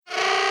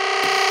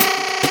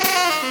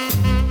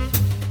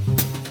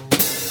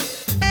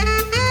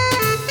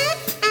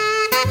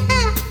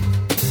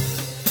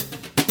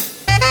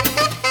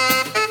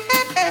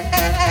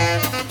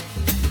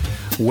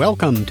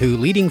Welcome to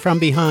Leading From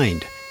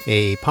Behind,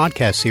 a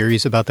podcast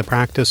series about the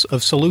practice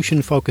of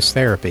solution-focused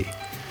therapy,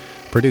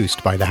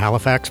 produced by the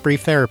Halifax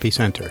Brief Therapy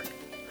Centre.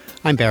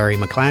 I'm Barry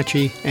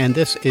McClatchy, and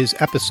this is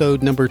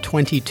episode number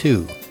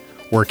 22,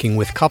 Working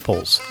with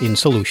Couples in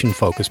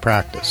Solution-Focused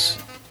Practice.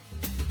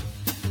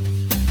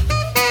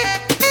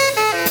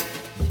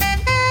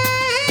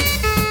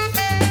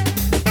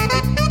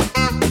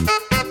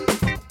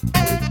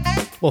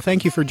 Well,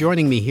 thank you for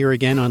joining me here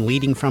again on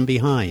Leading From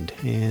Behind.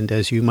 And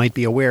as you might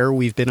be aware,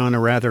 we've been on a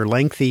rather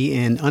lengthy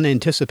and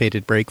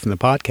unanticipated break from the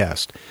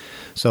podcast.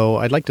 So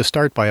I'd like to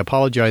start by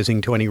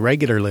apologizing to any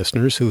regular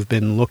listeners who've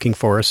been looking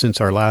for us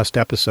since our last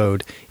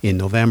episode in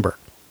November.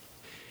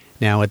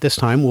 Now, at this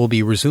time, we'll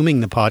be resuming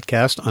the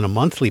podcast on a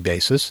monthly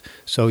basis,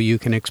 so you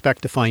can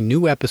expect to find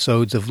new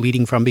episodes of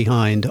Leading From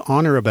Behind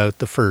on or about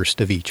the first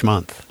of each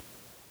month.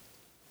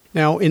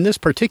 Now, in this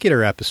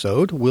particular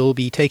episode, we'll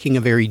be taking a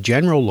very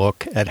general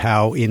look at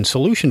how, in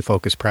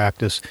solution-focused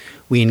practice,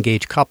 we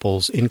engage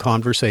couples in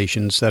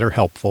conversations that are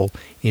helpful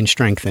in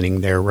strengthening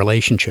their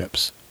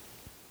relationships.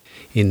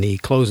 In the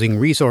closing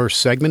resource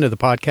segment of the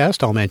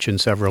podcast, I'll mention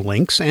several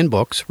links and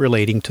books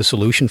relating to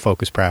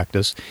solution-focused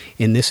practice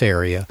in this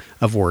area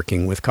of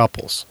working with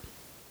couples.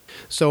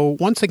 So,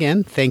 once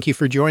again, thank you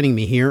for joining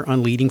me here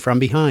on Leading From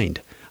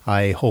Behind.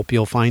 I hope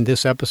you'll find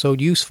this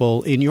episode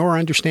useful in your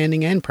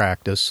understanding and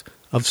practice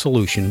of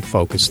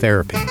solution-focused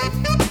therapy.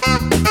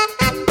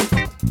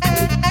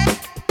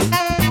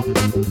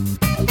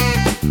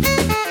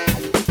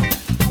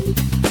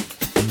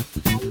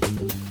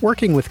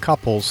 Working with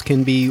couples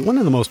can be one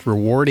of the most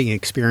rewarding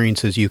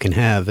experiences you can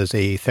have as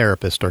a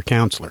therapist or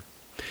counselor.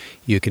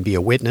 You can be a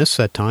witness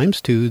at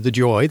times to the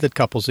joy that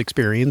couples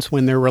experience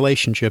when their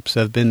relationships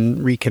have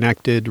been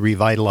reconnected,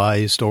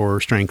 revitalized, or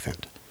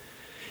strengthened.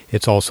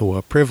 It's also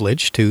a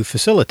privilege to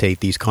facilitate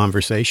these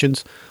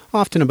conversations,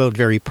 often about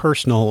very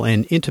personal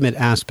and intimate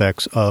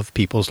aspects of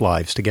people's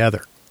lives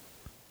together.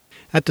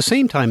 At the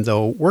same time,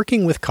 though,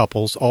 working with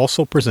couples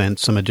also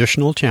presents some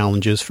additional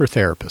challenges for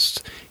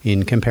therapists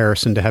in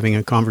comparison to having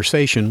a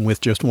conversation with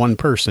just one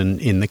person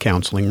in the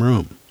counseling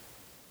room.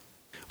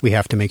 We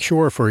have to make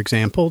sure, for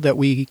example, that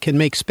we can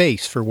make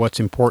space for what's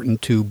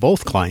important to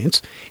both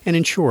clients and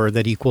ensure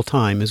that equal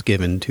time is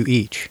given to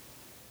each.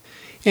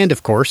 And,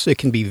 of course, it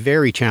can be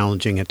very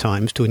challenging at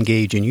times to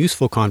engage in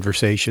useful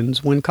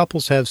conversations when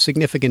couples have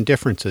significant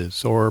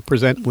differences or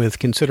present with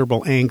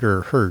considerable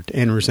anger, hurt,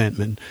 and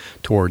resentment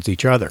towards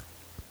each other.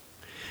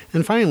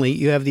 And finally,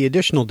 you have the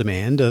additional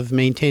demand of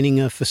maintaining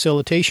a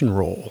facilitation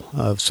role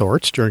of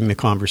sorts during the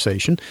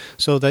conversation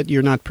so that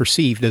you're not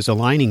perceived as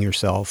aligning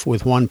yourself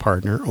with one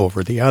partner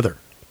over the other.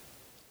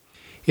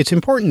 It's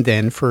important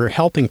then for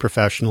helping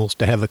professionals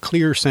to have a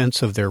clear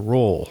sense of their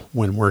role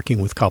when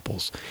working with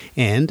couples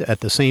and,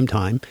 at the same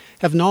time,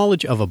 have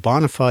knowledge of a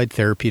bona fide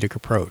therapeutic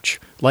approach,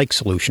 like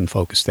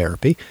solution-focused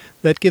therapy,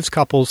 that gives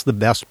couples the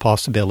best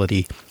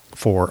possibility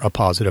for a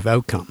positive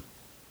outcome.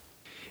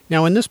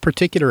 Now, in this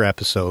particular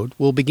episode,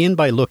 we'll begin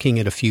by looking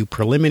at a few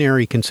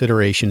preliminary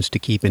considerations to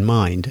keep in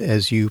mind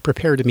as you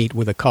prepare to meet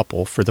with a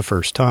couple for the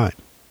first time.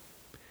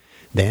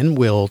 Then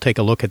we'll take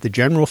a look at the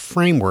general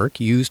framework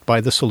used by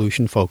the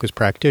solution-focused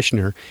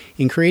practitioner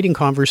in creating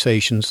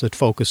conversations that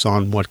focus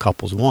on what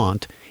couples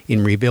want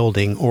in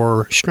rebuilding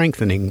or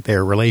strengthening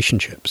their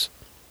relationships.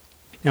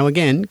 Now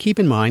again, keep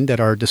in mind that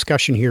our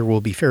discussion here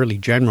will be fairly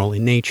general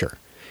in nature.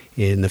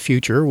 In the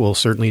future, we'll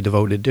certainly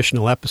devote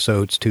additional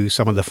episodes to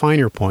some of the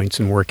finer points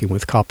in working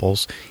with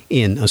couples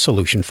in a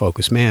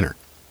solution-focused manner.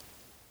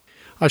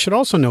 I should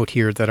also note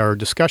here that our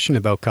discussion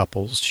about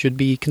couples should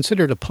be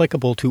considered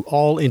applicable to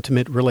all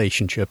intimate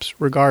relationships,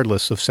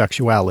 regardless of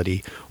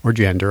sexuality or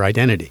gender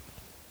identity.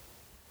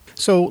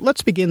 So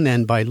let's begin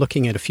then by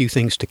looking at a few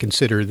things to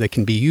consider that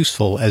can be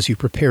useful as you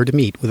prepare to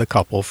meet with a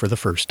couple for the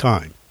first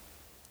time.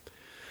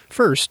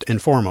 First and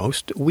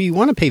foremost, we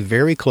want to pay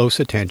very close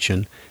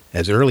attention,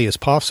 as early as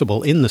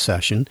possible in the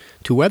session,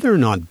 to whether or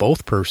not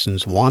both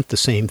persons want the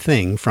same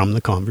thing from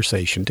the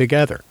conversation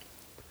together.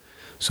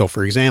 So,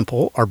 for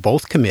example, are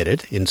both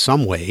committed in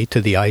some way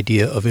to the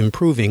idea of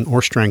improving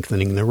or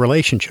strengthening the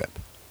relationship?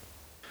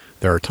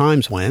 There are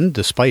times when,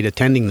 despite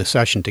attending the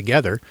session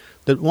together,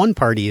 that one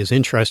party is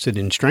interested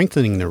in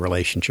strengthening the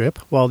relationship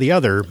while the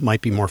other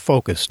might be more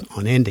focused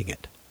on ending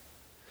it.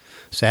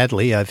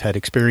 Sadly, I've had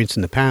experience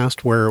in the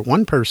past where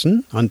one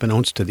person,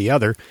 unbeknownst to the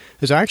other,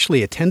 has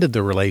actually attended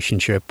the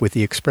relationship with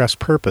the express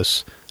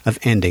purpose of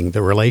ending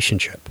the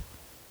relationship.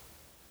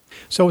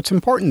 So it's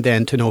important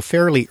then to know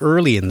fairly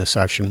early in the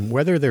session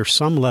whether there's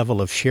some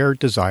level of shared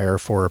desire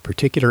for a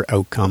particular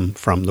outcome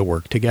from the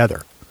work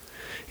together.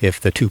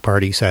 If the two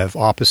parties have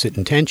opposite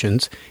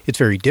intentions, it's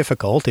very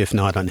difficult, if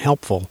not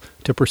unhelpful,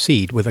 to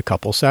proceed with a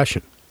couple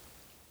session.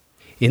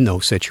 In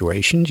those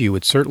situations, you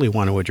would certainly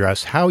want to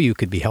address how you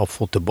could be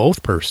helpful to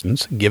both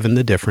persons given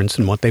the difference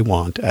in what they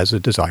want as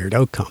a desired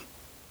outcome.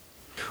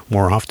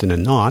 More often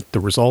than not, the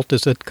result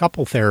is that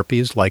couple therapy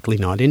is likely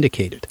not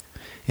indicated.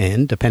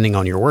 And, depending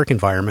on your work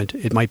environment,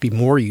 it might be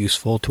more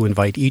useful to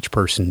invite each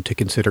person to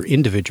consider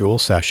individual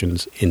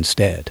sessions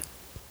instead.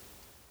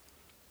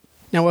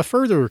 Now, a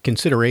further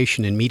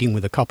consideration in meeting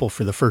with a couple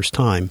for the first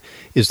time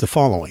is the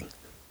following.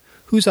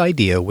 Whose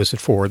idea was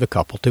it for the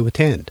couple to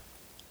attend?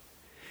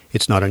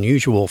 It's not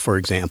unusual, for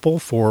example,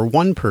 for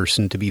one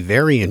person to be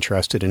very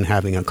interested in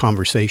having a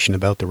conversation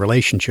about the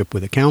relationship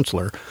with a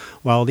counselor,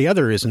 while the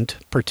other isn't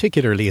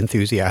particularly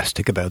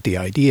enthusiastic about the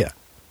idea.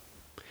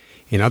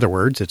 In other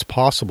words, it's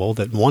possible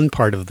that one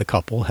part of the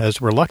couple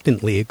has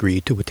reluctantly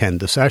agreed to attend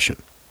the session.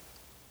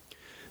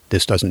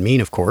 This doesn't mean,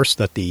 of course,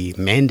 that the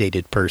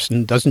mandated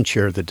person doesn't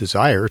share the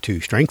desire to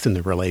strengthen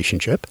the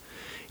relationship.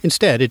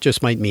 Instead, it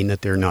just might mean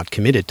that they're not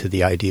committed to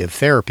the idea of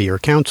therapy or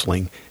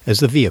counseling as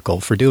the vehicle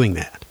for doing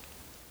that.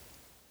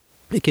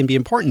 It can be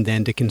important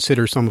then to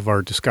consider some of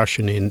our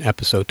discussion in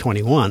episode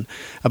 21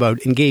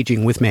 about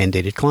engaging with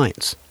mandated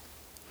clients.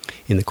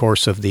 In the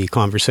course of the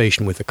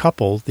conversation with a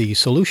couple, the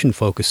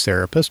solution-focused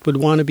therapist would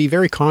want to be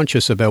very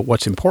conscious about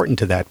what's important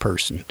to that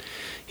person,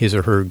 his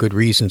or her good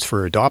reasons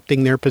for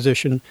adopting their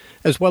position,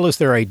 as well as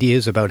their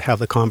ideas about how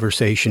the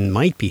conversation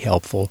might be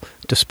helpful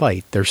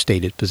despite their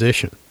stated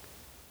position.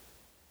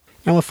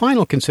 Now, a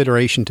final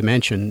consideration to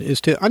mention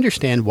is to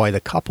understand why the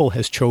couple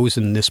has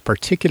chosen this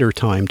particular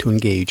time to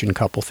engage in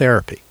couple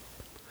therapy.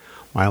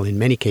 While in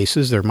many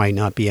cases there might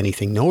not be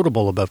anything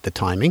notable about the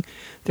timing,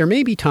 there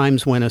may be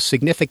times when a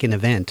significant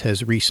event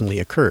has recently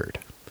occurred,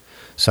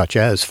 such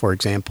as, for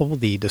example,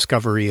 the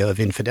discovery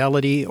of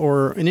infidelity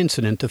or an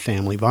incident of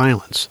family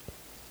violence.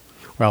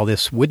 While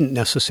this wouldn't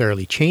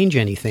necessarily change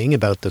anything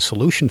about the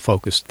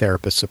solution-focused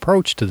therapist's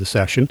approach to the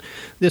session,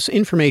 this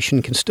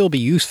information can still be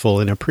useful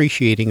in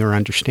appreciating or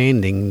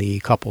understanding the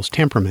couple's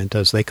temperament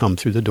as they come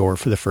through the door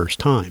for the first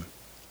time.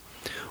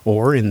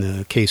 Or, in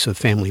the case of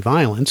family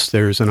violence,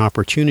 there's an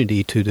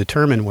opportunity to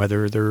determine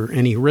whether there are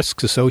any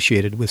risks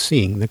associated with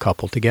seeing the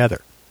couple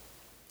together.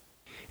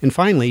 And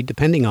finally,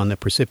 depending on the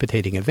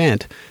precipitating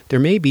event, there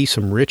may be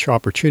some rich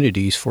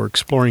opportunities for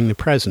exploring the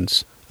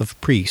presence of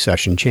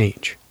pre-session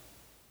change.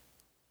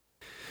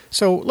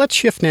 So let's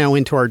shift now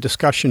into our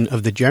discussion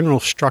of the general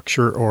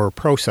structure or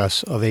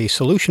process of a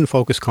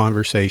solution-focused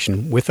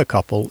conversation with a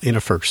couple in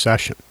a first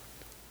session.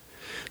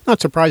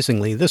 Not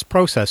surprisingly, this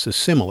process is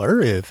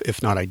similar,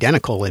 if not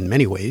identical in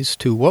many ways,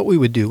 to what we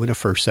would do in a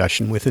first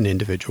session with an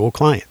individual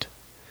client.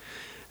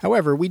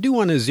 However, we do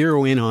want to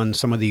zero in on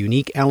some of the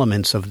unique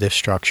elements of this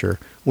structure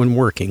when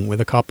working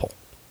with a couple.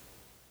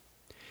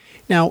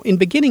 Now, in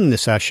beginning the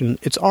session,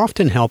 it's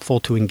often helpful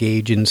to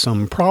engage in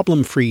some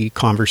problem-free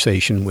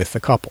conversation with the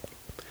couple.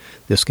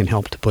 This can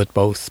help to put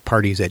both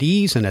parties at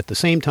ease and at the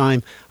same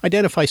time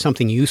identify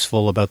something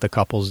useful about the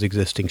couple's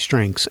existing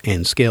strengths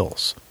and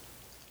skills.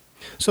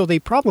 So the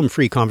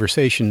problem-free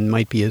conversation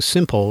might be as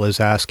simple as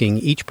asking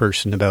each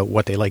person about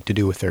what they like to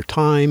do with their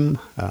time,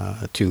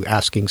 to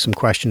asking some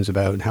questions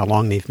about how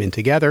long they've been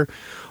together,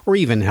 or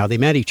even how they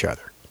met each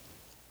other.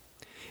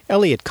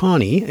 Elliot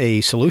Connie,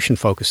 a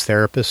solution-focused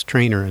therapist,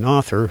 trainer, and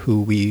author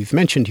who we've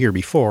mentioned here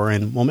before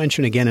and will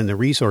mention again in the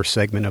resource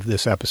segment of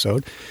this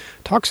episode,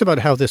 talks about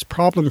how this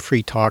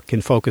problem-free talk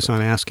can focus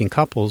on asking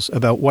couples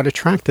about what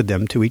attracted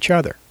them to each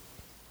other.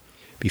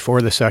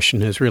 Before the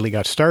session has really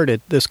got started,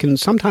 this can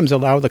sometimes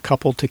allow the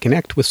couple to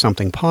connect with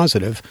something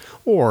positive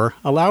or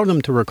allow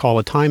them to recall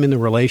a time in the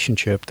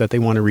relationship that they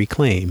want to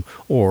reclaim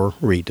or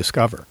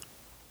rediscover.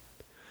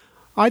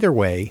 Either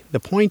way, the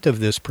point of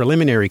this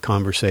preliminary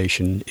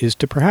conversation is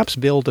to perhaps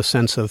build a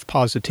sense of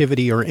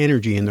positivity or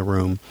energy in the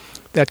room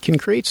that can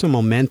create some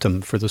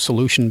momentum for the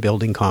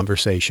solution-building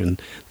conversation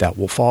that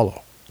will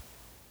follow.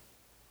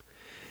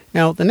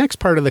 Now, the next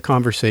part of the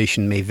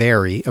conversation may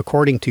vary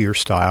according to your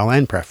style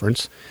and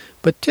preference,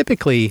 but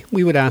typically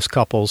we would ask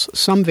couples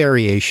some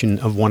variation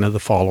of one of the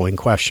following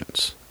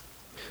questions.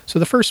 So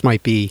the first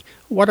might be,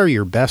 what are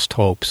your best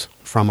hopes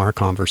from our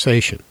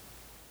conversation?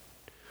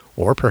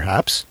 Or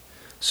perhaps,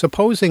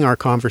 supposing our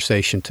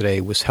conversation today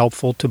was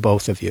helpful to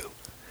both of you,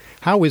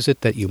 how is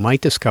it that you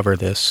might discover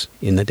this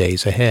in the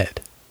days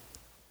ahead?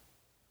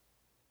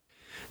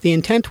 The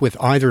intent with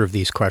either of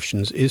these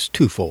questions is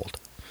twofold.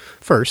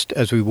 First,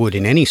 as we would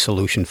in any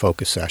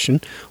solution-focused session,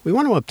 we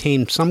want to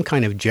obtain some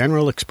kind of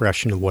general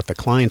expression of what the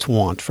clients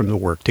want from the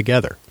work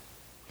together.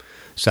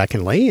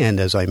 Secondly, and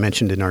as I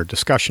mentioned in our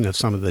discussion of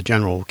some of the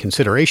general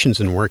considerations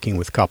in working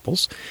with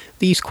couples,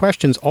 these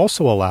questions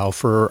also allow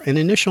for an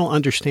initial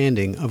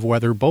understanding of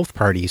whether both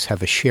parties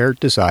have a shared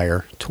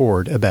desire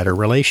toward a better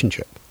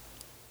relationship.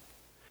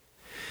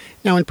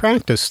 Now, in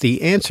practice,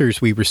 the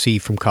answers we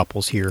receive from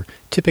couples here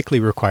typically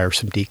require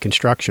some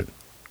deconstruction.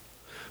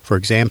 For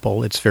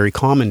example, it's very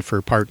common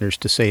for partners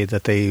to say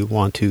that they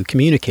want to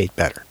communicate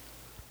better.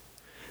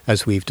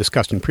 As we've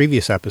discussed in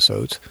previous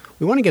episodes,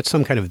 we want to get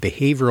some kind of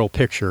behavioral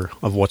picture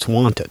of what's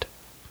wanted.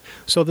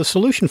 So the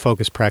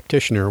solution-focused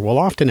practitioner will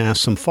often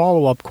ask some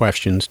follow-up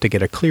questions to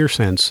get a clear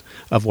sense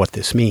of what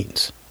this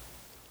means.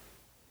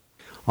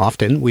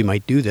 Often, we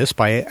might do this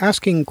by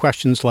asking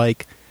questions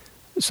like,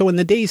 so in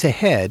the days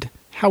ahead,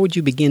 how would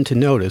you begin to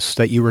notice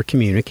that you were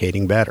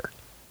communicating better?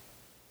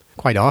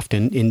 Quite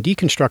often, in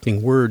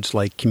deconstructing words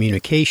like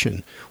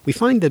communication, we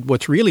find that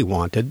what's really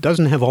wanted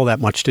doesn't have all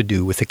that much to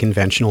do with the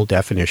conventional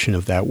definition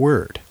of that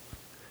word.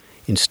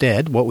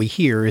 Instead, what we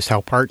hear is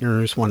how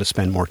partners want to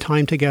spend more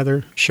time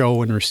together,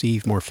 show and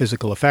receive more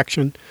physical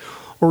affection,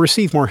 or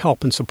receive more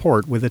help and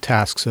support with the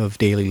tasks of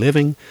daily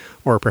living,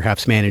 or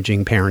perhaps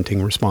managing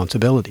parenting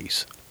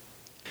responsibilities.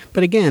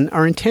 But again,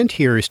 our intent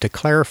here is to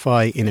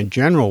clarify in a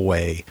general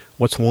way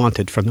what's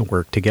wanted from the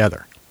work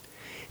together.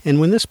 And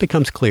when this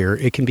becomes clear,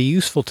 it can be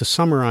useful to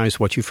summarize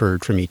what you've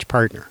heard from each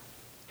partner.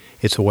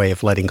 It's a way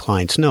of letting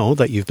clients know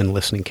that you've been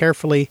listening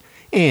carefully,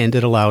 and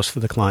it allows for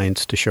the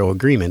clients to show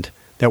agreement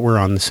that we're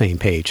on the same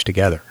page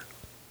together.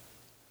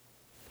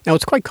 Now,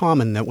 it's quite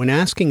common that when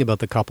asking about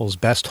the couple's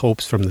best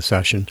hopes from the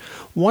session,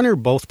 one or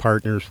both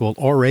partners will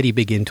already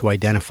begin to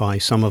identify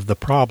some of the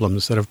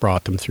problems that have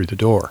brought them through the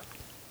door.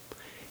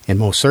 And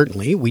most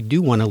certainly, we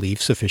do want to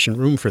leave sufficient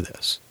room for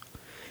this.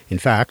 In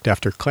fact,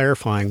 after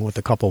clarifying what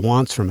the couple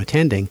wants from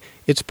attending,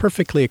 it's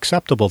perfectly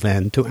acceptable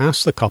then to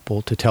ask the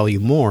couple to tell you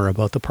more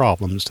about the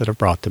problems that have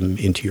brought them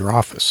into your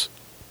office.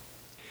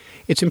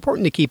 It's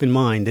important to keep in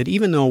mind that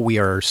even though we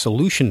are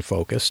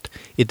solution-focused,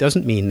 it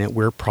doesn't mean that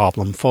we're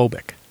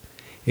problem-phobic.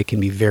 It can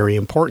be very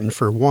important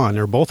for one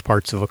or both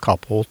parts of a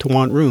couple to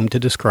want room to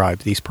describe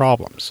these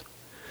problems.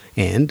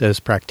 And as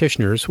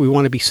practitioners, we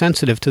want to be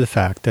sensitive to the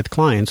fact that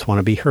clients want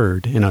to be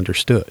heard and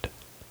understood.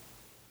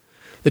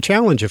 The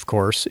challenge, of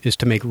course, is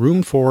to make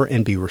room for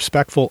and be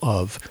respectful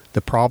of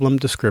the problem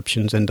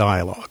descriptions and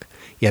dialogue,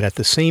 yet at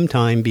the same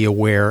time be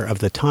aware of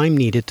the time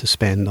needed to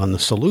spend on the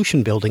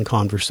solution-building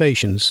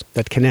conversations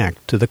that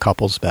connect to the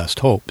couple's best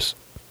hopes.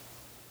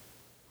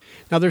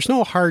 Now, there's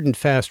no hard and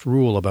fast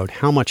rule about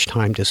how much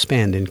time to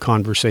spend in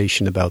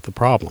conversation about the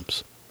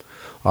problems.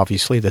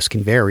 Obviously, this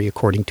can vary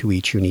according to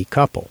each unique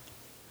couple.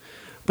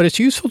 But it's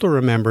useful to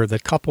remember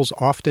that couples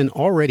often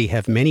already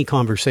have many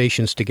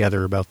conversations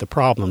together about the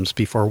problems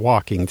before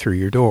walking through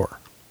your door.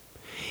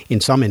 In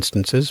some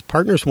instances,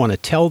 partners want to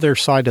tell their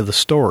side of the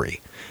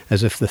story,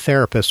 as if the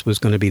therapist was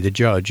going to be the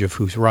judge of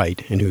who's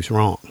right and who's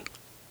wrong.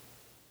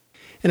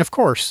 And of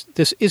course,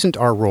 this isn't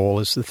our role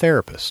as the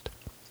therapist.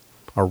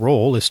 Our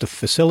role is to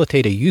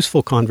facilitate a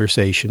useful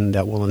conversation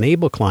that will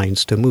enable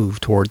clients to move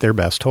toward their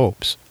best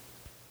hopes.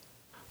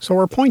 So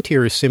our point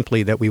here is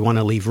simply that we want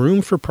to leave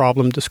room for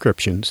problem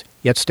descriptions,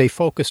 yet stay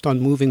focused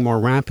on moving more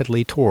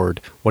rapidly toward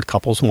what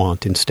couples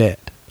want instead.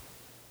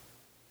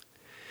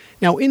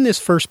 Now, in this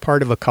first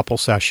part of a couple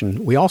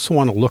session, we also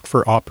want to look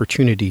for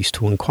opportunities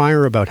to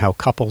inquire about how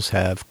couples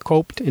have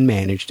coped and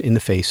managed in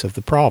the face of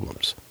the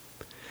problems.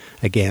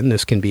 Again,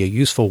 this can be a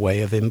useful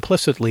way of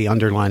implicitly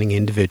underlining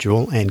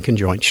individual and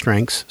conjoint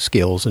strengths,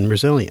 skills, and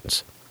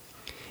resilience.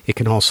 It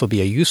can also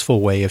be a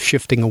useful way of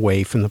shifting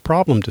away from the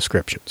problem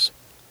descriptions.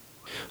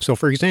 So,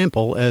 for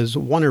example, as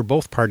one or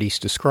both parties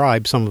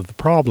describe some of the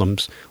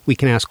problems, we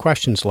can ask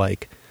questions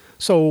like,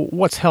 so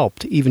what's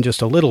helped even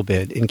just a little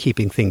bit in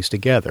keeping things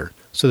together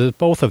so that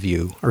both of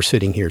you are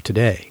sitting here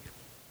today?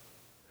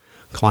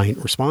 Client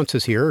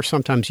responses here are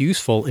sometimes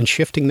useful in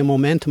shifting the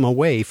momentum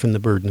away from the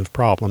burden of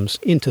problems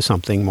into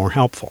something more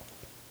helpful.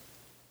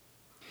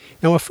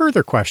 Now, a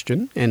further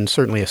question, and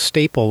certainly a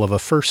staple of a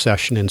first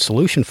session in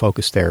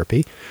solution-focused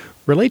therapy,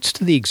 relates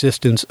to the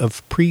existence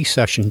of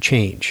pre-session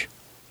change.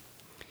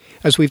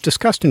 As we've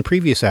discussed in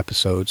previous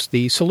episodes,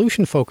 the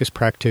solution-focused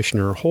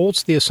practitioner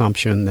holds the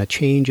assumption that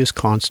change is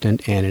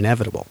constant and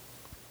inevitable.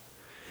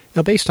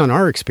 Now, based on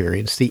our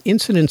experience, the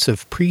incidence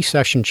of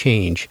pre-session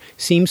change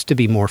seems to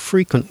be more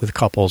frequent with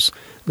couples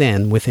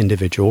than with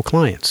individual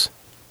clients.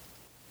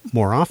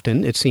 More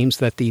often, it seems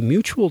that the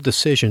mutual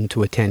decision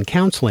to attend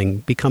counseling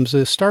becomes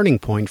a starting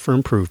point for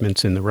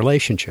improvements in the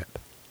relationship.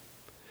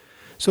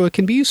 So it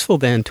can be useful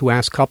then to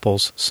ask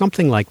couples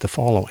something like the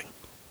following.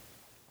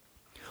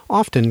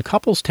 Often,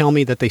 couples tell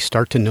me that they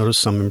start to notice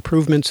some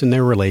improvements in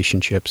their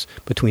relationships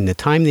between the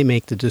time they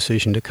make the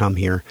decision to come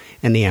here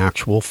and the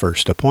actual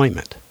first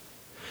appointment.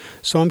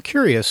 So I'm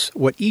curious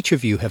what each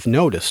of you have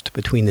noticed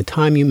between the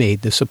time you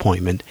made this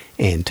appointment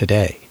and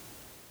today.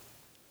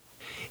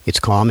 It's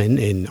common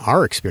in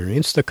our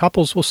experience that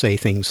couples will say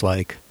things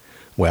like,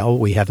 well,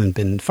 we haven't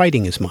been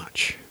fighting as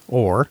much,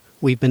 or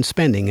we've been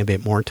spending a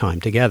bit more time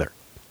together.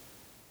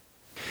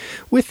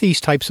 With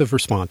these types of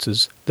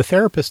responses, the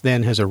therapist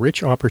then has a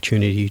rich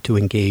opportunity to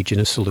engage in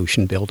a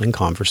solution-building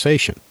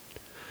conversation.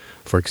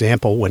 For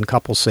example, when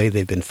couples say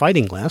they've been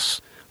fighting less,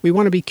 we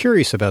want to be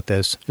curious about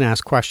this and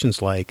ask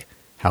questions like,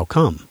 how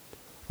come?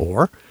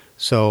 Or,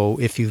 so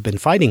if you've been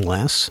fighting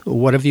less,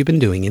 what have you been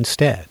doing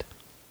instead?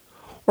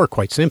 Or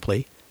quite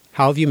simply,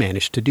 how have you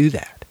managed to do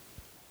that?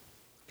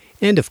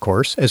 And of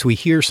course, as we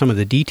hear some of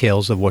the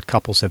details of what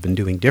couples have been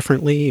doing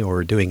differently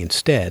or doing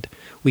instead,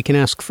 we can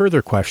ask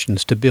further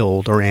questions to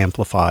build or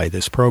amplify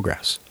this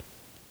progress.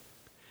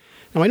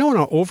 Now, I don't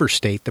want to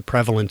overstate the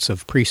prevalence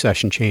of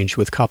pre-session change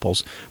with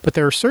couples, but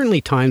there are certainly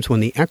times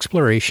when the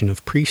exploration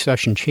of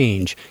pre-session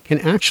change can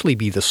actually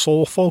be the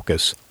sole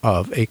focus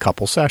of a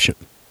couple session.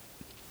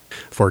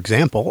 For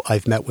example,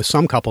 I've met with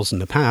some couples in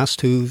the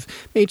past who've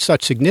made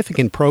such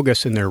significant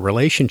progress in their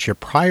relationship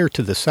prior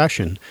to the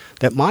session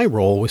that my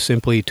role was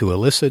simply to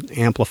elicit,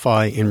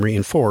 amplify, and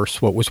reinforce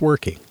what was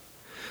working,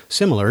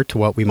 similar to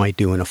what we might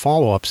do in a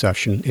follow-up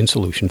session in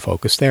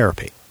solution-focused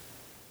therapy.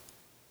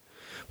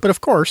 But of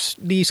course,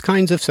 these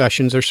kinds of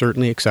sessions are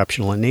certainly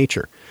exceptional in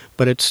nature,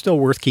 but it's still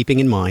worth keeping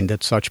in mind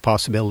that such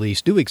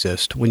possibilities do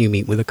exist when you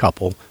meet with a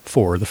couple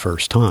for the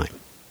first time.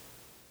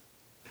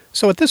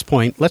 So at this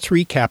point, let's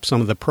recap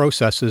some of the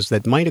processes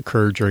that might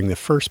occur during the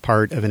first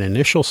part of an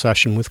initial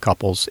session with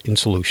couples in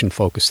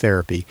solution-focused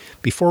therapy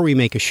before we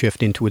make a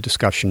shift into a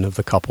discussion of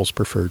the couple's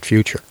preferred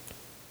future.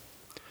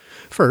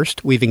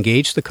 First, we've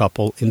engaged the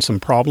couple in some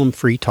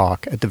problem-free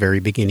talk at the very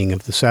beginning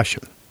of the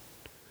session.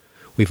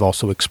 We've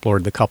also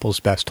explored the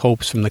couple's best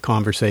hopes from the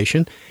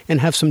conversation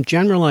and have some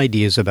general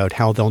ideas about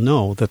how they'll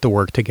know that the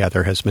work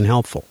together has been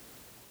helpful.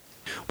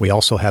 We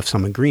also have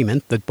some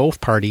agreement that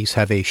both parties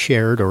have a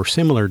shared or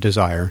similar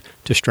desire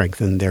to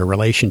strengthen their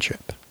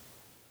relationship.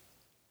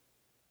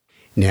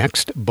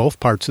 Next, both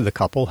parts of the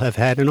couple have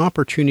had an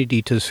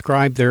opportunity to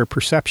describe their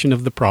perception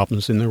of the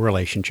problems in their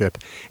relationship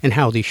and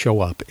how they show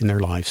up in their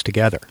lives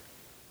together.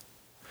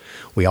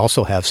 We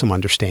also have some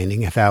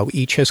understanding of how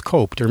each has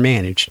coped or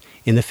managed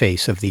in the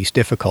face of these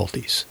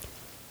difficulties.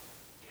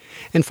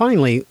 And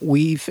finally,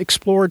 we've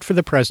explored for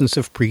the presence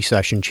of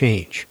pre-session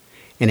change,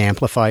 and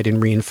amplified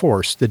and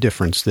reinforced the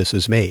difference this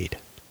has made.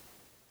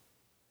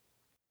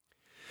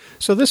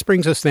 So this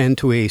brings us then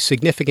to a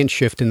significant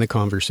shift in the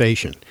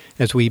conversation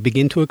as we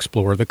begin to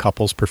explore the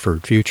couple's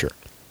preferred future.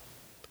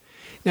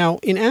 Now,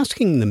 in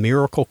asking the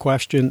miracle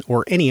question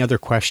or any other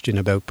question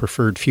about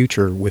preferred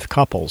future with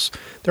couples,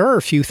 there are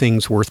a few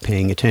things worth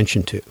paying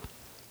attention to.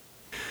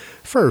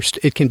 First,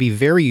 it can be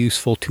very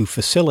useful to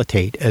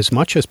facilitate as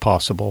much as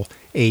possible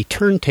a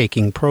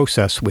turn-taking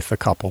process with the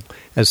couple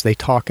as they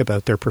talk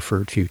about their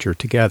preferred future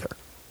together.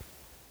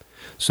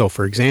 So,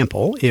 for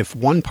example, if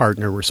one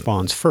partner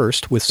responds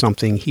first with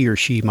something he or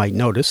she might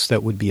notice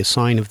that would be a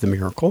sign of the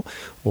miracle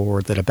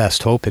or that a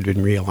best hope had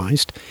been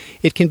realized,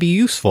 it can be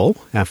useful,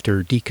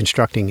 after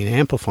deconstructing and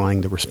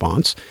amplifying the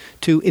response,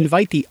 to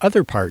invite the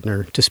other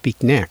partner to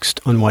speak next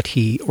on what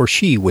he or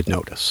she would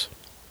notice.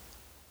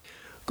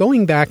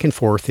 Going back and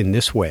forth in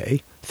this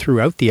way,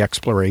 throughout the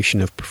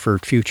exploration of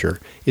preferred future,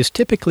 is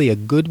typically a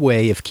good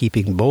way of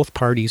keeping both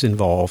parties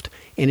involved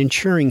and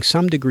ensuring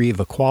some degree of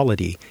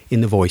equality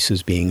in the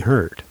voices being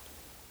heard.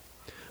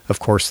 Of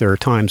course, there are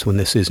times when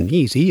this isn't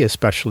easy,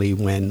 especially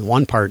when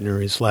one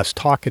partner is less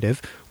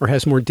talkative or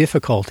has more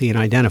difficulty in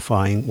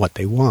identifying what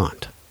they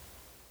want.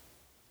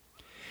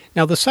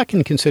 Now, the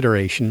second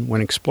consideration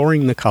when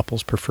exploring the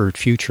couple's preferred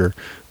future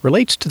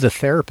relates to the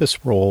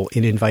therapist's role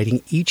in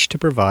inviting each to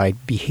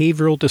provide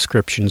behavioral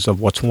descriptions of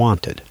what's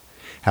wanted,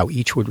 how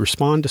each would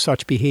respond to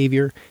such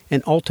behavior,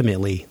 and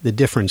ultimately the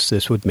difference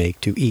this would make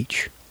to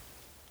each.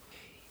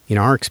 In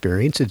our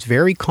experience, it's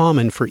very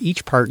common for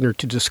each partner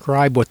to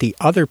describe what the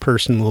other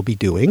person will be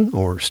doing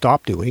or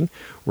stop doing,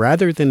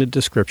 rather than a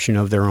description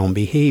of their own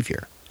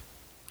behavior.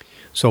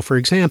 So, for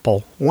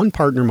example, one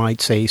partner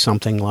might say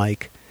something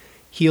like,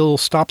 "He'll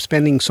stop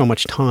spending so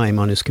much time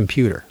on his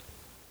computer."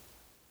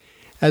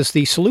 As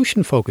the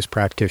solution-focused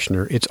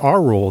practitioner, it's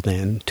our role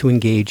then to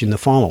engage in the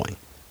following.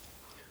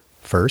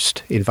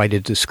 First, invite a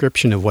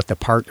description of what the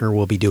partner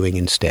will be doing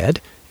instead,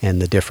 and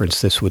the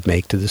difference this would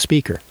make to the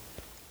speaker.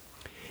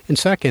 And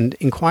second,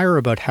 inquire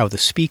about how the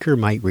speaker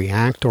might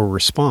react or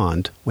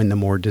respond when the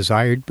more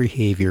desired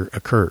behavior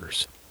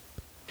occurs.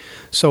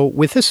 So,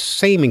 with this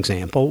same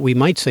example, we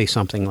might say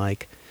something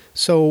like,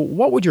 "So,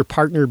 what would your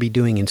partner be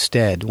doing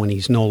instead when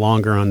he's no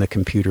longer on the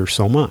computer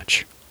so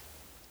much?"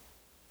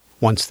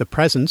 Once the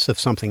presence of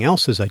something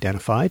else is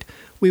identified,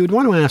 we would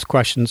want to ask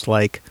questions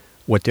like,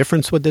 "What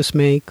difference would this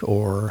make?"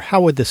 or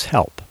 "How would this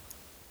help?"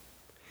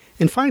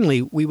 And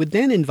finally, we would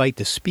then invite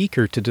the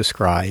speaker to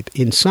describe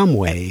in some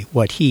way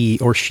what he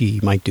or she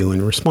might do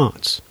in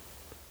response.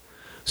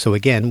 So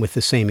again, with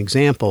the same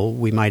example,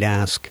 we might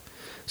ask,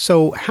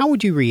 "So, how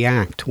would you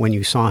react when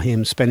you saw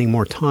him spending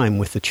more time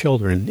with the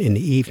children in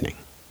the evening?"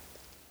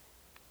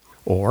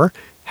 Or,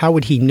 how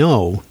would he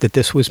know that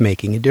this was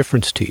making a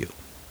difference to you?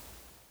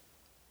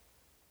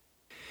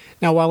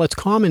 Now, while it's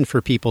common for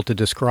people to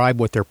describe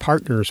what their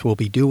partners will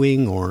be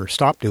doing or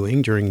stop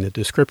doing during the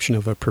description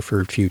of a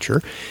preferred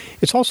future,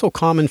 it's also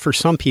common for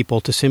some people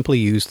to simply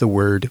use the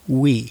word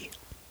 "we."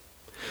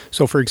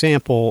 So, for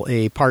example,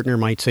 a partner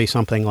might say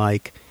something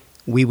like,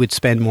 "We would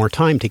spend more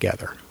time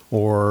together,"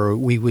 or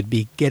 "We would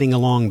be getting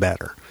along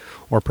better,"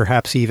 or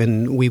perhaps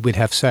even "We would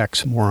have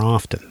sex more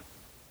often."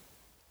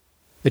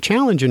 The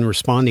challenge in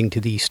responding to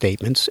these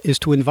statements is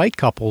to invite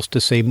couples to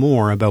say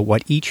more about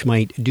what each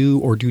might do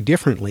or do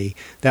differently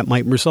that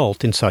might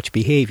result in such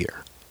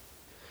behavior.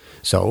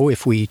 So,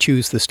 if we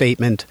choose the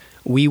statement,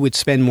 "We would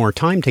spend more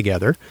time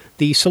together,"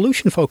 the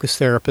solution-focused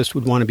therapist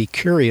would want to be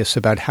curious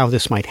about how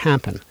this might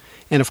happen,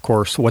 and of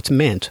course, what's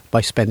meant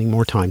by spending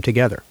more time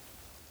together.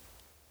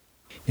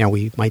 Now,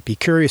 we might be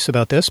curious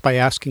about this by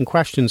asking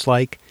questions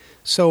like,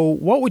 "So,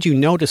 what would you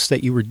notice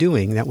that you were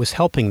doing that was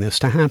helping this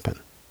to happen?"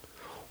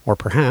 Or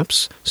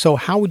perhaps, "So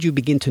how would you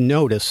begin to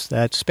notice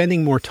that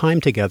spending more time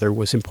together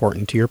was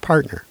important to your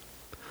partner?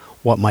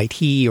 What might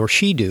he or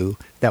she do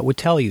that would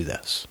tell you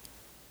this?"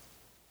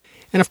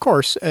 And of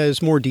course,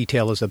 as more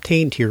detail is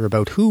obtained here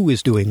about who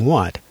is doing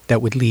what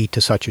that would lead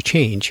to such a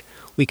change,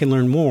 we can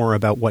learn more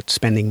about what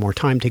spending more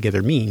time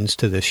together means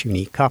to this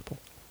unique couple.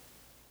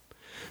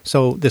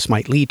 So this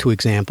might lead to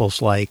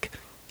examples like,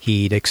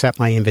 he'd accept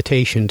my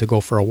invitation to go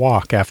for a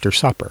walk after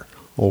supper,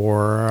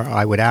 or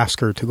I would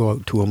ask her to go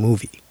out to a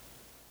movie.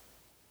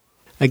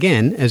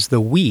 Again, as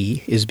the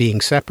we is being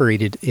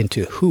separated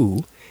into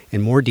who,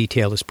 and more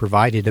detail is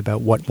provided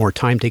about what more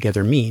time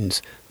together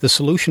means, the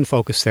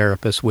solution-focused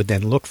therapist would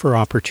then look for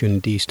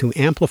opportunities to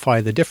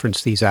amplify the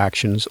difference these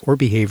actions or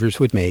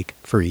behaviors would make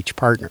for each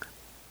partner.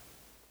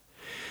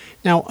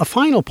 Now, a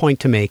final point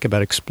to make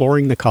about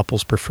exploring the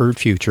couple's preferred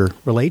future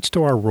relates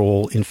to our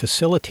role in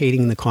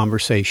facilitating the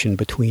conversation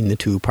between the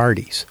two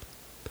parties.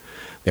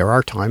 There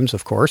are times,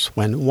 of course,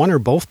 when one or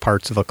both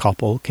parts of a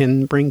couple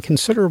can bring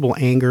considerable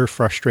anger,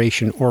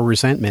 frustration, or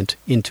resentment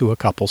into a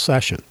couple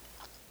session.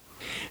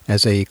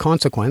 As a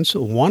consequence,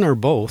 one or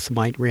both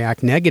might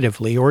react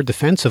negatively or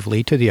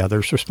defensively to the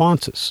other's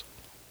responses.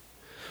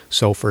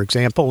 So, for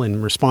example,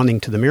 in responding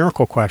to the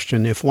miracle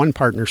question, if one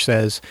partner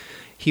says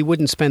he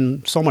wouldn't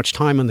spend so much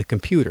time on the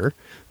computer,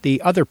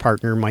 the other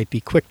partner might be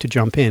quick to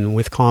jump in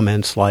with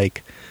comments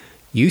like,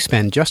 "You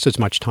spend just as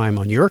much time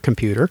on your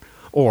computer,"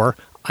 or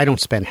 "I don't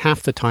spend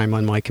half the time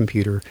on my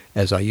computer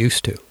as I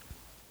used to."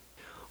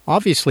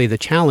 Obviously, the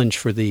challenge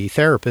for the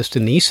therapist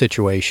in these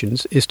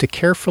situations is to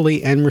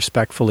carefully and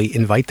respectfully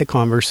invite the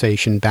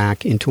conversation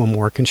back into a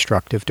more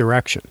constructive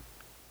direction.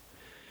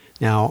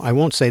 Now, I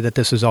won't say that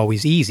this is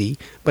always easy,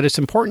 but it's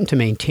important to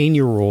maintain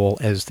your role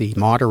as the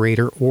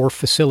moderator or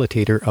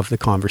facilitator of the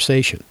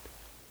conversation.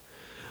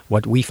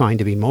 What we find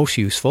to be most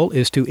useful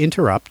is to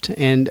interrupt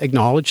and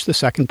acknowledge the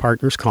second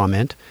partner's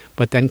comment,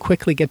 but then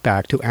quickly get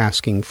back to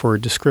asking for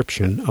a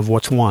description of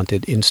what's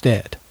wanted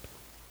instead.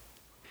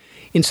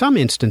 In some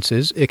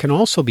instances, it can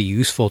also be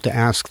useful to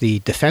ask the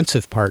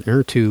defensive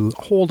partner to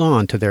hold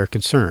on to their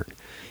concern,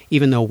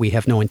 even though we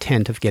have no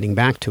intent of getting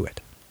back to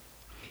it.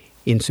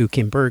 Insoo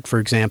Kim Berg, for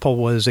example,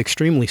 was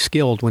extremely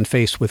skilled when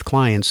faced with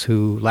clients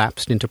who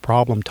lapsed into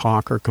problem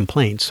talk or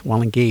complaints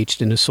while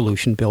engaged in a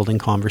solution-building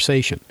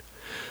conversation,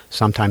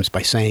 sometimes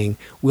by saying,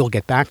 "We'll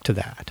get back to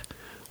that."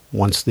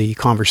 Once the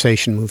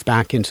conversation moved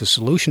back into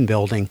solution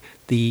building,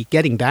 the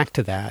getting back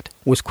to that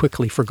was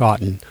quickly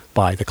forgotten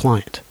by the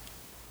client.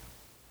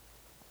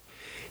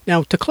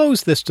 Now, to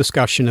close this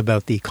discussion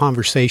about the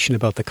conversation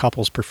about the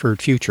couple's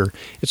preferred future,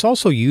 it's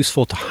also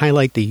useful to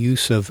highlight the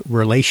use of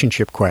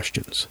relationship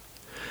questions.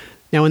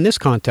 Now, in this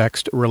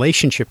context,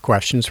 relationship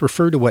questions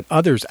refer to what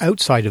others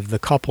outside of the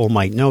couple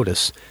might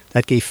notice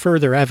that gave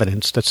further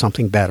evidence that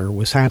something better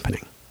was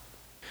happening.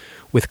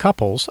 With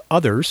couples,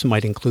 others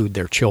might include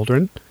their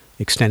children,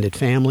 extended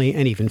family,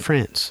 and even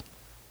friends.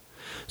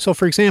 So,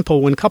 for example,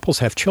 when couples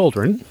have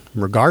children,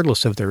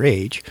 regardless of their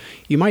age,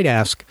 you might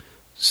ask,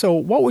 "So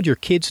what would your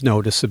kids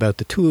notice about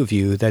the two of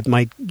you that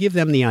might give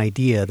them the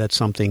idea that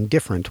something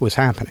different was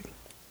happening?"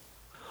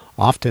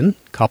 Often,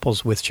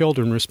 couples with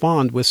children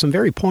respond with some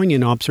very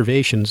poignant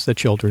observations that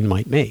children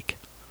might make.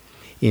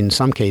 In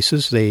some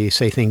cases, they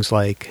say things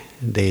like,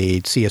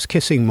 they'd see us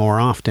kissing more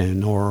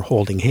often or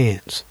holding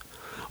hands,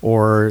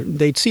 or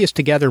they'd see us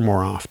together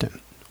more often,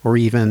 or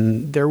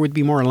even there would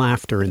be more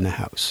laughter in the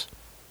house.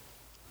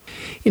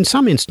 In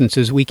some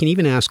instances, we can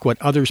even ask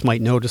what others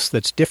might notice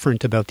that's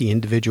different about the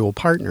individual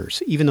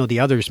partners, even though the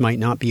others might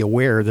not be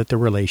aware that the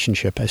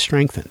relationship has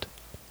strengthened.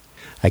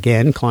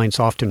 Again, clients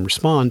often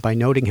respond by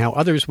noting how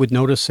others would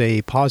notice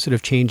a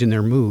positive change in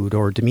their mood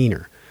or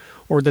demeanor,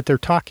 or that they're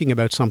talking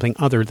about something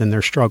other than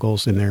their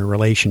struggles in their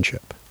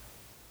relationship.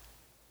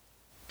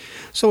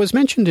 So, as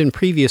mentioned in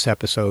previous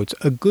episodes,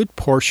 a good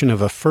portion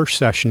of a first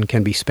session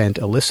can be spent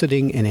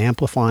eliciting and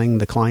amplifying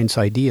the client's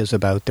ideas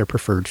about their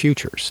preferred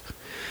futures.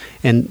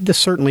 And this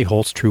certainly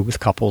holds true with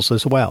couples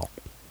as well.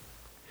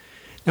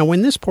 Now,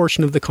 when this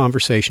portion of the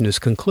conversation is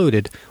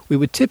concluded, we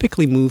would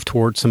typically move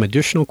towards some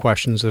additional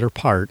questions that are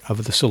part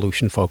of the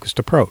solution-focused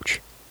approach.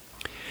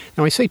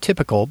 Now, I say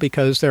typical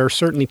because there are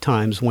certainly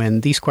times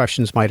when these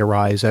questions might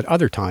arise at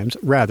other times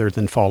rather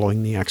than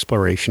following the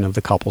exploration of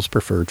the couple's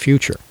preferred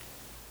future.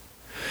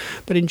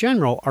 But in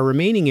general, our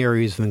remaining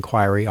areas of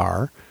inquiry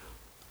are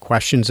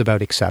questions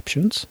about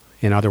exceptions,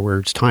 in other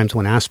words, times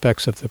when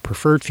aspects of the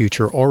preferred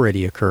future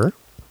already occur,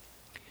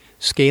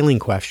 scaling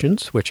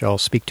questions, which I'll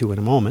speak to in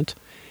a moment,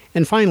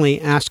 and finally,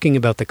 asking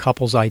about the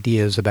couple's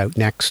ideas about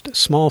next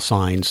small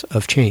signs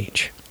of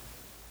change.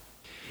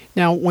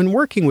 Now, when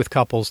working with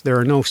couples, there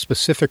are no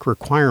specific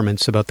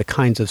requirements about the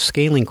kinds of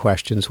scaling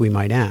questions we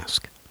might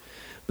ask.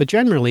 But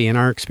generally, in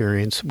our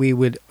experience, we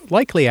would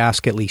likely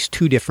ask at least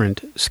two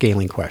different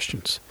scaling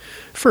questions.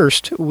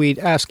 First, we'd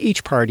ask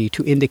each party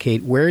to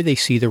indicate where they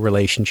see the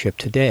relationship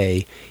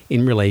today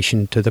in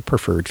relation to the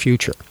preferred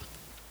future.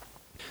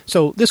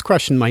 So this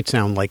question might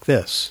sound like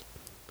this.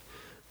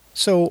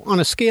 So on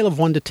a scale of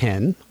 1 to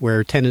 10,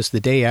 where 10 is the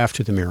day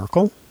after the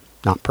miracle,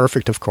 not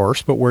perfect of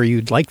course, but where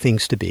you'd like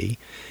things to be,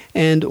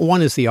 and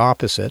 1 is the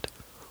opposite,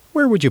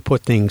 where would you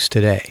put things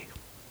today?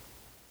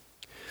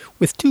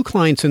 With two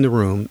clients in the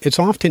room, it's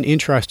often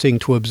interesting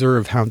to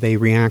observe how they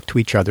react to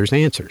each other's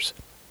answers.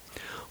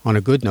 On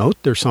a good note,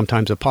 there's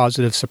sometimes a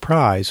positive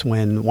surprise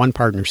when one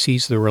partner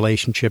sees the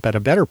relationship at a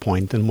better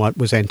point than what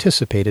was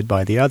anticipated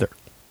by the other.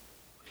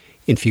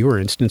 In fewer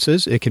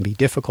instances, it can be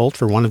difficult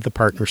for one of the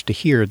partners to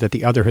hear that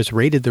the other has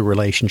rated the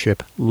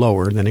relationship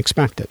lower than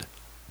expected.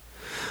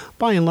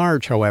 By and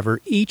large,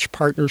 however, each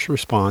partner's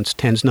response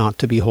tends not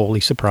to be wholly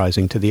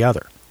surprising to the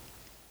other.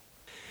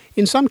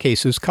 In some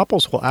cases,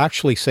 couples will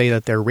actually say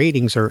that their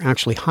ratings are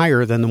actually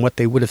higher than what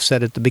they would have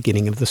said at the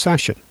beginning of the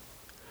session.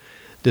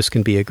 This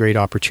can be a great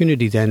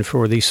opportunity then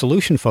for the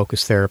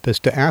solution-focused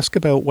therapist to ask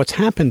about what's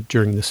happened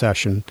during the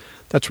session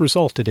that's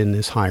resulted in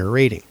this higher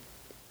rating.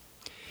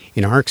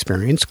 In our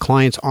experience,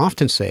 clients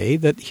often say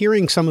that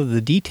hearing some of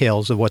the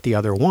details of what the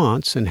other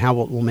wants and how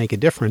it will make a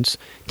difference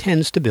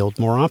tends to build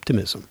more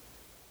optimism.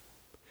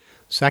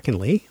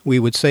 Secondly, we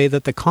would say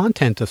that the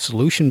content of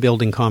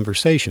solution-building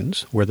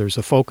conversations, where there's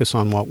a focus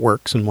on what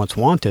works and what's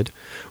wanted,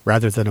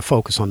 rather than a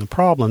focus on the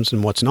problems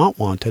and what's not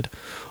wanted,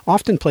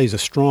 often plays a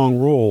strong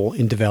role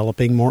in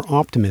developing more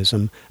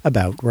optimism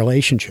about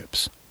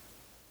relationships.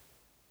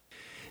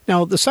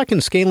 Now, the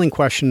second scaling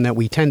question that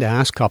we tend to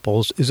ask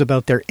couples is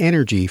about their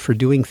energy for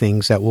doing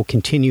things that will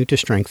continue to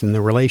strengthen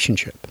the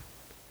relationship.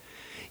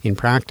 In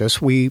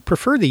practice, we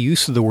prefer the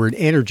use of the word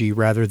energy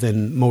rather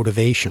than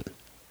motivation.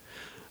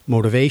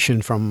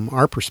 Motivation, from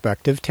our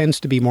perspective, tends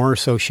to be more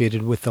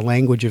associated with the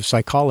language of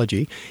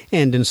psychology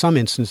and, in some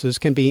instances,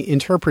 can be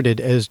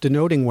interpreted as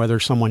denoting whether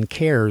someone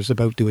cares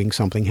about doing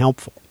something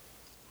helpful.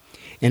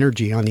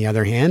 Energy, on the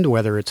other hand,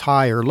 whether it's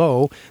high or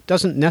low,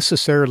 doesn't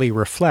necessarily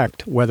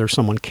reflect whether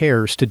someone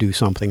cares to do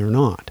something or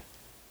not.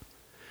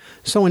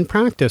 So in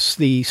practice,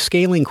 the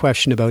scaling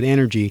question about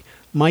energy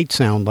might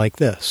sound like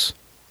this.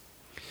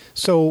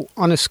 So,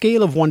 on a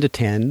scale of 1 to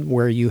 10,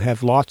 where you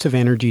have lots of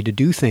energy to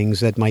do things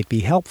that might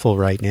be helpful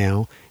right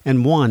now,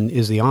 and 1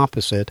 is the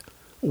opposite,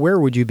 where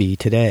would you be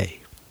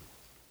today?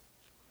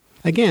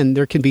 Again,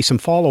 there can be some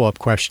follow-up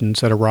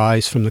questions that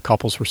arise from the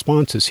couple's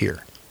responses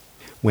here.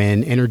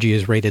 When energy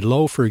is rated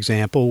low, for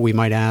example, we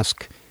might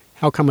ask,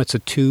 how come it's a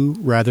 2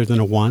 rather than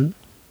a 1?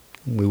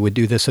 We would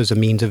do this as a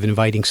means of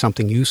inviting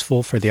something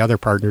useful for the other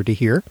partner to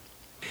hear.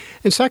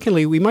 And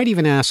secondly, we might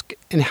even ask,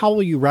 and how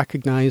will you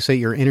recognize that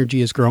your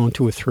energy has grown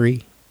to a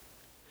 3?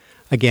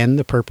 Again,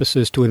 the purpose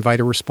is to invite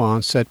a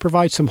response that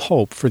provides some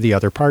hope for the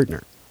other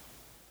partner.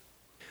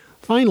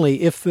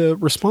 Finally, if the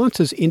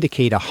responses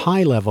indicate a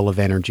high level of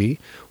energy,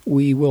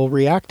 we will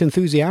react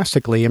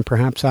enthusiastically and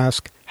perhaps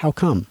ask, how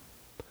come?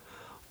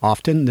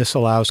 Often, this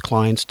allows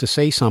clients to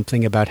say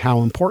something about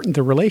how important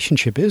the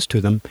relationship is to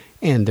them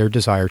and their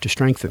desire to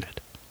strengthen it.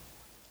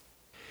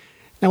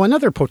 Now,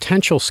 another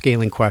potential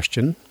scaling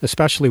question,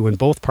 especially when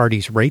both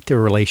parties rate their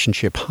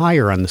relationship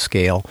higher on the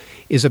scale,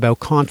 is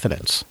about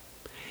confidence.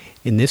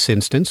 In this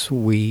instance,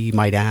 we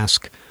might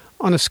ask,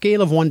 on a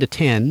scale of 1 to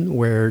 10,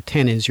 where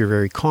 10 is you're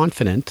very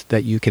confident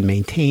that you can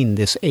maintain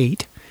this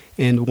 8,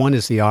 and 1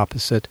 is the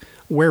opposite,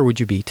 where would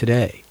you be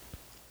today?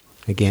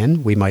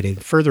 Again, we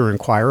might further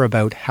inquire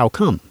about how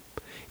come,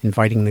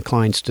 inviting the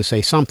clients to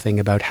say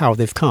something about how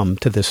they've come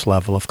to this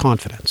level of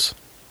confidence.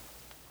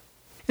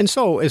 And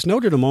so, as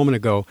noted a moment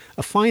ago,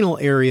 a final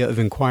area of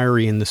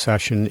inquiry in the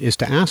session is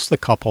to ask the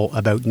couple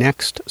about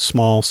next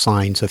small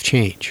signs of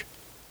change.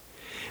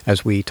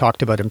 As we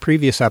talked about in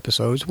previous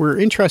episodes, we're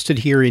interested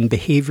here in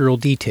behavioral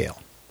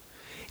detail,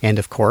 and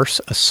of course,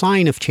 a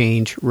sign of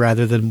change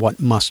rather than what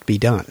must be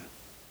done.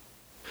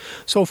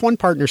 So if one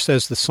partner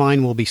says the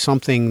sign will be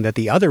something that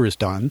the other has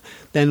done,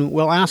 then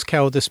we'll ask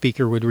how the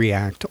speaker would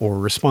react or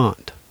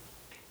respond.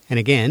 And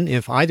again,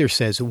 if either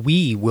says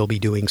we will be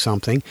doing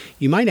something,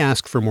 you might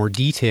ask for more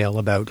detail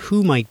about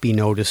who might be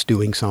noticed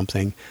doing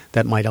something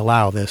that might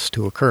allow this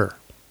to occur.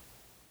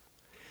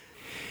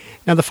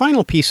 Now, the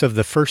final piece of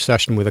the first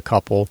session with a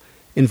couple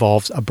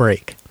involves a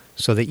break,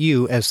 so that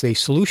you, as the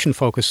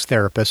solution-focused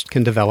therapist,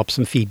 can develop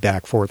some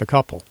feedback for the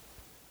couple.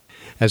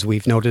 As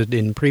we've noted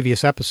in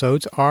previous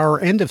episodes, our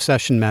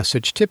end-of-session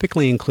message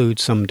typically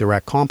includes some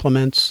direct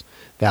compliments,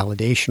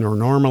 validation or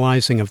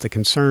normalizing of the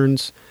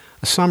concerns,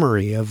 a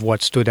summary of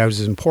what stood out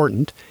as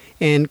important,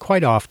 and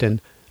quite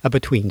often, a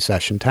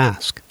between-session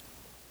task.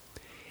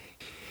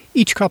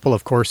 Each couple,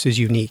 of course, is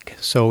unique,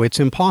 so it's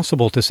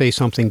impossible to say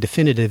something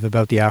definitive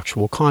about the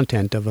actual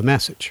content of a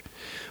message.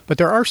 But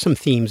there are some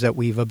themes that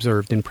we've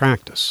observed in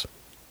practice.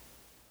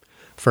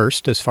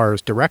 First, as far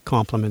as direct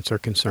compliments are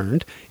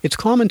concerned, it's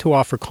common to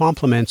offer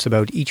compliments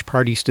about each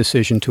party's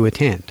decision to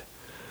attend,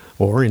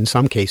 or in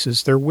some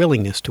cases, their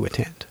willingness to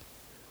attend.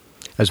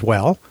 As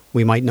well,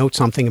 we might note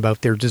something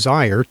about their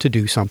desire to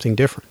do something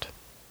different.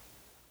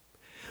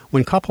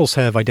 When couples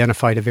have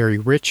identified a very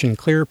rich and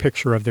clear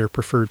picture of their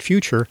preferred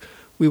future,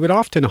 we would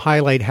often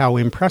highlight how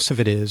impressive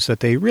it is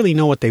that they really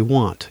know what they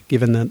want,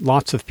 given that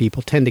lots of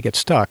people tend to get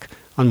stuck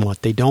on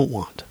what they don't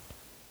want.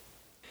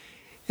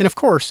 And of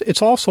course,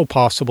 it's also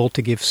possible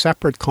to give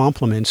separate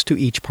compliments to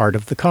each part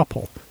of the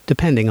couple,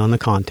 depending on the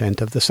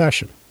content of the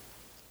session.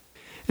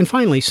 And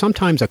finally,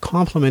 sometimes a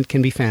compliment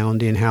can be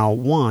found in how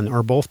one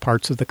or both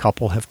parts of the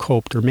couple have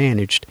coped or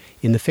managed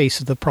in the face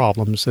of the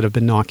problems that have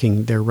been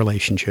knocking their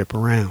relationship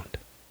around.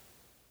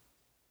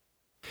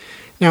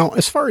 Now,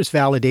 as far as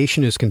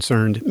validation is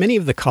concerned, many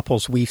of the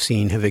couples we've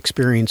seen have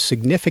experienced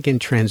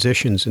significant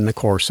transitions in the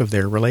course of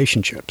their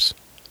relationships.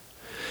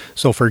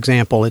 So, for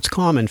example, it's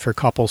common for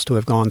couples to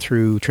have gone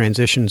through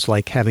transitions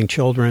like having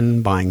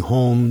children, buying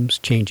homes,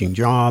 changing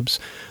jobs,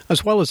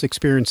 as well as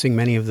experiencing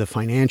many of the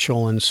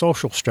financial and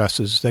social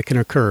stresses that can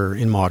occur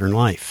in modern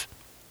life.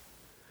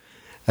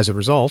 As a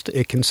result,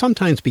 it can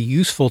sometimes be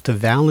useful to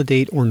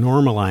validate or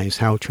normalize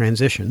how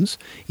transitions,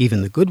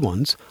 even the good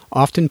ones,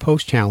 often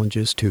pose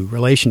challenges to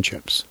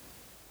relationships.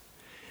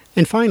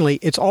 And finally,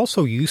 it's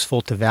also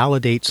useful to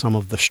validate some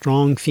of the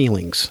strong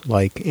feelings,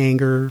 like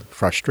anger,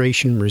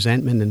 frustration,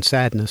 resentment, and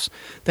sadness,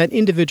 that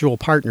individual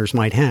partners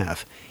might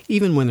have,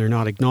 even when they're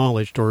not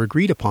acknowledged or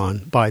agreed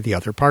upon by the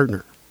other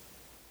partner.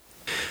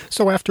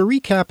 So after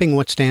recapping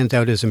what stands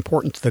out as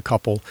important to the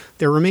couple,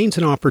 there remains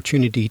an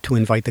opportunity to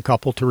invite the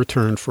couple to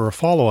return for a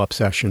follow-up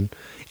session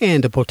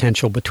and a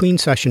potential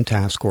between-session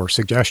task or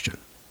suggestion.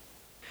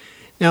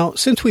 Now,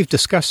 since we've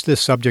discussed this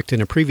subject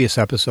in a previous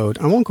episode,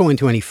 I won't go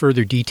into any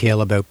further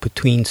detail about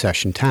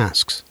between-session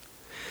tasks.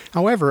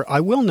 However, I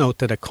will note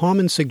that a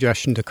common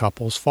suggestion to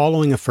couples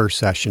following a first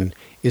session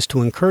is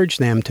to encourage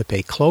them to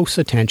pay close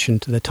attention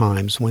to the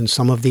times when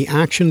some of the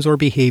actions or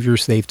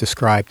behaviors they've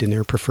described in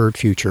their preferred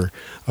future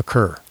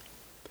occur.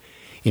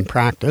 In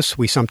practice,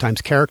 we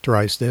sometimes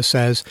characterize this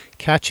as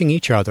catching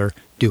each other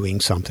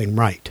doing something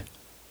right.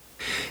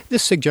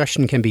 This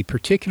suggestion can be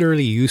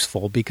particularly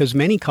useful because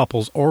many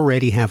couples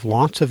already have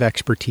lots of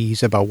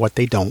expertise about what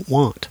they don't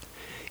want,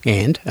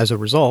 and, as a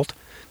result,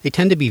 they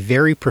tend to be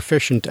very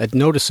proficient at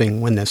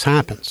noticing when this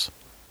happens.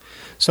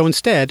 So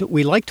instead,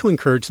 we like to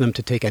encourage them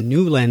to take a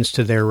new lens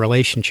to their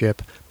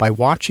relationship by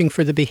watching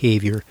for the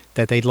behavior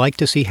that they'd like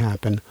to see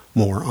happen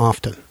more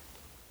often.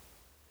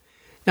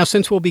 Now,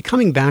 since we'll be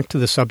coming back to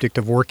the subject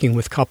of working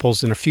with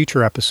couples in a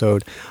future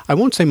episode, I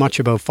won't say much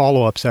about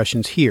follow-up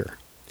sessions here.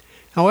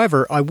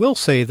 However, I will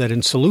say that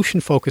in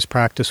solution-focused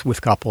practice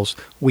with couples,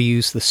 we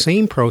use the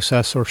same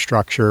process or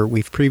structure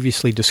we've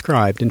previously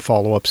described in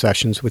follow-up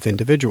sessions with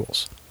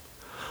individuals.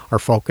 Our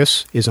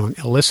focus is on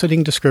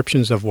eliciting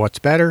descriptions of what's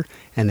better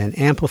and then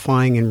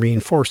amplifying and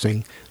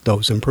reinforcing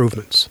those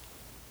improvements.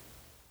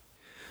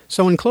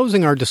 So in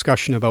closing our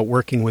discussion about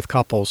working with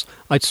couples,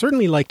 I'd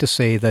certainly like to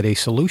say that a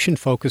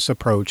solution-focused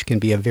approach can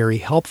be a very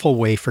helpful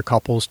way for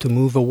couples to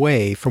move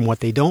away from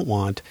what they don't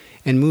want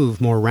and move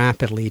more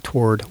rapidly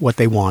toward what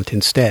they want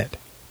instead.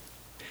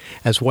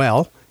 As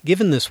well,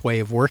 given this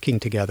way of working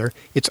together,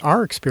 it's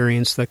our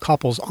experience that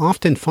couples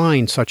often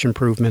find such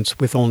improvements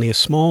with only a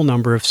small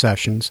number of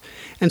sessions,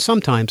 and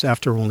sometimes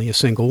after only a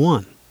single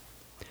one.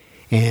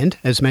 And,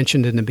 as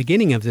mentioned in the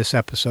beginning of this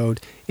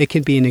episode, it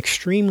can be an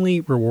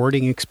extremely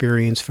rewarding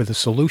experience for the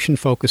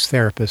solution-focused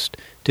therapist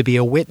to be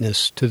a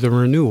witness to the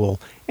renewal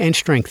and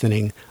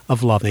strengthening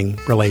of loving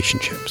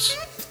relationships.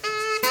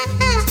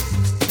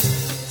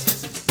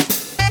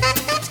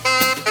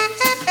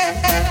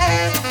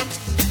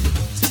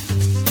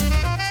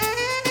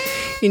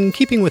 In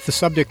keeping with the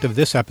subject of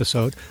this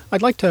episode,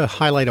 I'd like to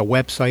highlight a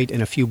website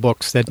and a few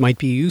books that might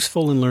be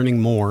useful in learning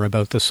more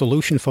about the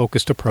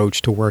solution-focused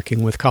approach to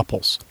working with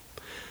couples.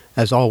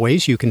 As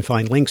always, you can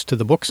find links to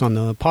the books on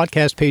the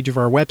podcast page of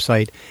our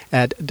website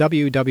at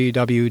www.hbtc.ca.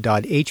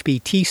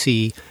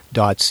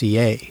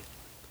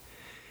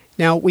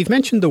 Now, we've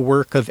mentioned the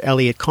work of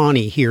Elliott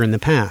Connie here in the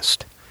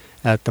past.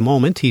 At the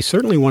moment, he's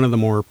certainly one of the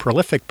more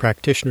prolific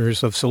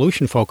practitioners of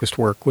solution-focused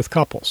work with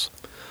couples.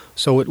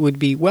 So it would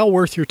be well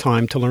worth your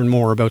time to learn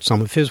more about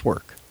some of his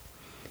work.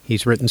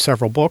 He's written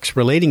several books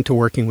relating to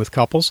working with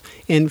couples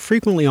and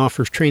frequently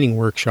offers training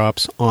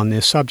workshops on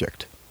this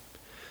subject.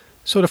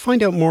 So to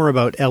find out more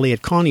about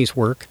Elliott Connie's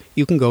work,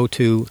 you can go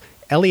to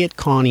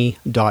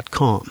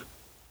elliottconnie.com.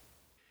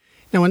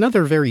 Now,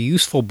 another very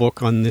useful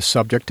book on this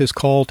subject is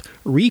called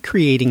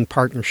Recreating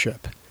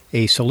Partnership,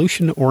 a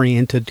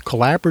solution-oriented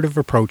collaborative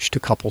approach to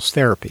couples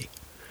therapy.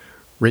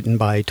 Written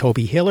by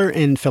Toby Hiller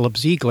and Philip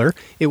Ziegler,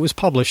 it was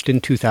published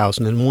in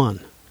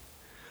 2001.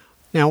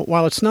 Now,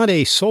 while it's not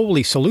a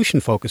solely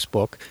solution-focused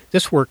book,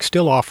 this work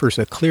still offers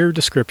a clear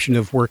description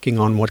of working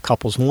on what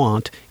couples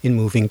want in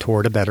moving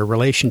toward a better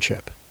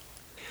relationship.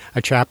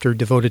 A chapter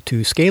devoted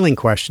to scaling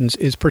questions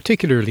is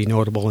particularly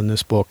notable in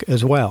this book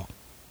as well.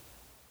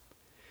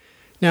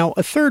 Now,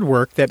 a third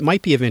work that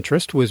might be of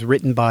interest was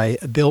written by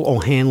Bill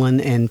O'Hanlon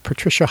and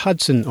Patricia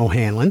Hudson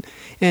O'Hanlon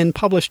and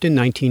published in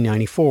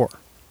 1994.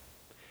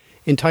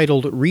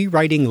 Entitled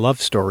Rewriting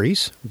Love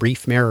Stories,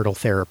 Brief Marital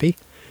Therapy,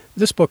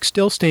 this book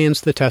still stands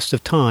the test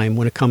of time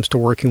when it comes to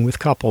working with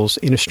couples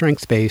in a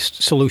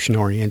strengths-based,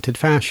 solution-oriented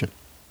fashion.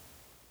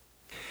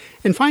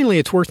 And finally,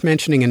 it's worth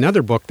mentioning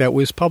another book that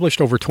was published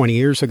over 20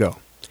 years ago.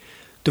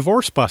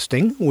 Divorce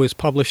Busting was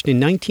published in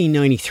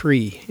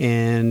 1993,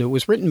 and it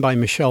was written by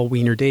Michelle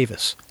Weiner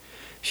Davis.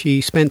 She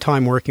spent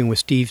time working with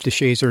Steve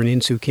DeShazer and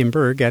Insoo Kim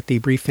Berg at the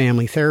Brief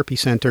Family Therapy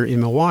Center in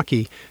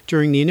Milwaukee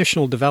during the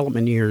initial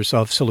development years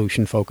of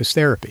solution-focused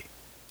therapy.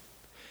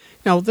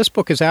 Now, this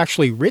book is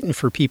actually written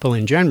for people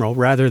in general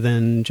rather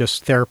than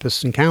just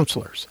therapists and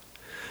counselors.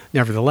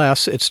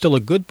 Nevertheless, it's still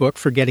a good book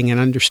for getting an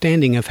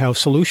understanding of how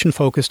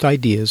solution-focused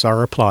ideas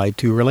are applied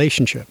to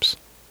relationships.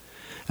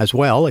 As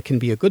well, it can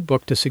be a good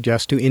book to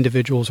suggest to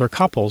individuals or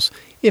couples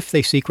if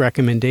they seek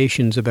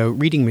recommendations about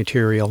reading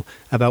material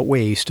about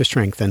ways to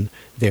strengthen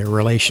their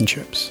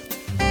relationships.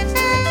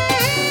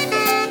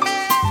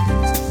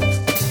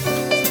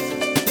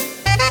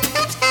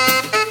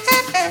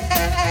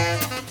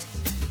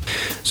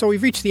 So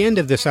we've reached the end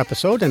of this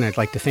episode, and I'd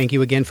like to thank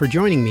you again for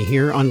joining me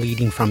here on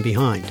Leading from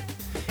Behind.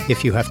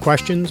 If you have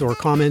questions or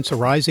comments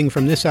arising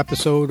from this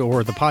episode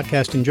or the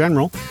podcast in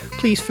general,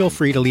 please feel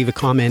free to leave a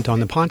comment on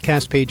the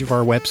podcast page of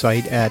our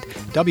website at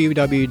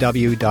www.hbtc.ca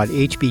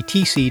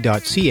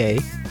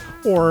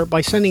or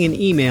by sending an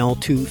email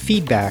to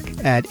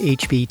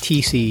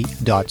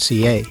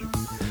feedback@hbtc.ca.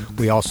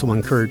 We also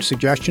encourage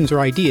suggestions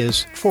or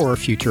ideas for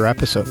future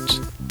episodes.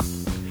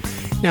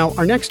 Now,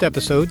 our next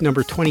episode,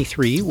 number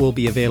 23, will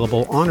be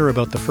available on or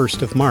about the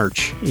 1st of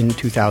March in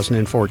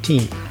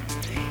 2014.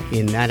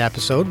 In that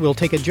episode, we'll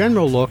take a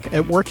general look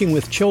at working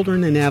with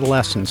children and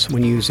adolescents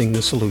when using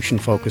the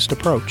solution-focused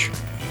approach.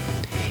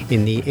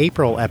 In the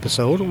April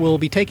episode, we'll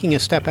be taking a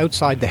step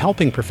outside the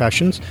helping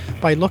professions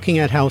by looking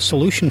at how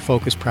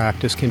solution-focused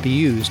practice can be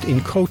used in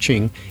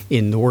coaching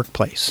in the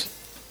workplace.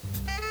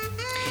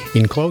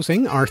 In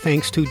closing, our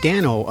thanks to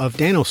Dano of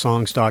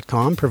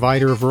danosongs.com,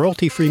 provider of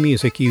royalty-free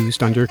music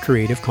used under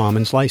Creative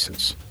Commons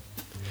license.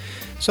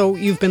 So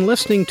you've been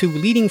listening to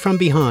Leading from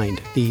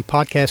Behind, the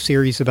podcast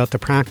series about the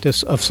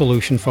practice of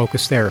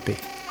solution-focused therapy.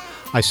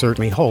 I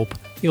certainly hope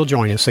you'll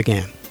join us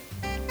again.